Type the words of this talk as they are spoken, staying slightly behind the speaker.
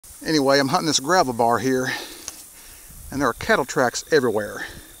Anyway, I'm hunting this gravel bar here, and there are cattle tracks everywhere.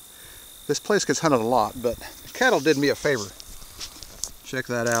 This place gets hunted a lot, but the cattle did me a favor. Check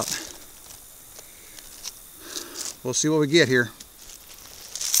that out. We'll see what we get here.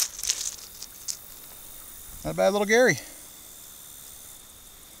 Not bad, little Gary.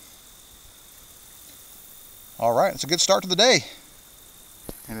 All right, it's a good start to the day.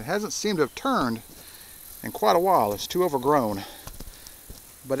 And it hasn't seemed to have turned in quite a while. It's too overgrown.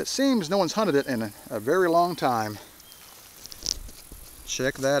 But it seems no one's hunted it in a very long time.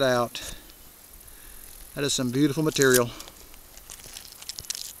 Check that out. That is some beautiful material.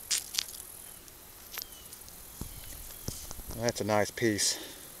 That's a nice piece.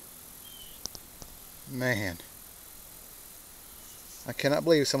 Man, I cannot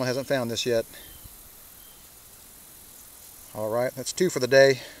believe someone hasn't found this yet. Alright, that's 2 for the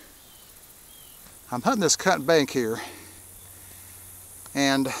day. I'm hunting this cut bank here,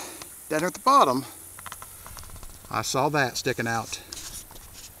 and down here at the bottom I saw that sticking out.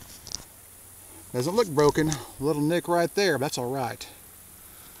 Doesn't look broken, a little nick right there, but that's alright.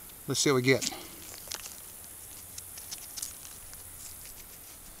 Let's see what we get.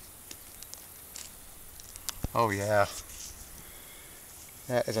 Oh yeah,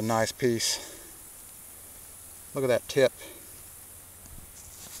 that is a nice piece. Look at that tip.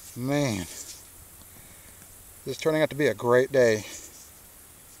 Man, this is turning out to be a great day.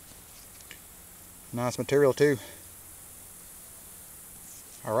 Nice material too.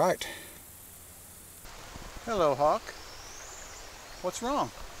 All right. Hello, Hawk. What's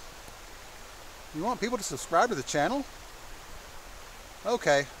wrong? You want people to subscribe to the channel?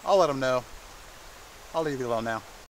 Okay, I'll let them know. I'll leave you alone now.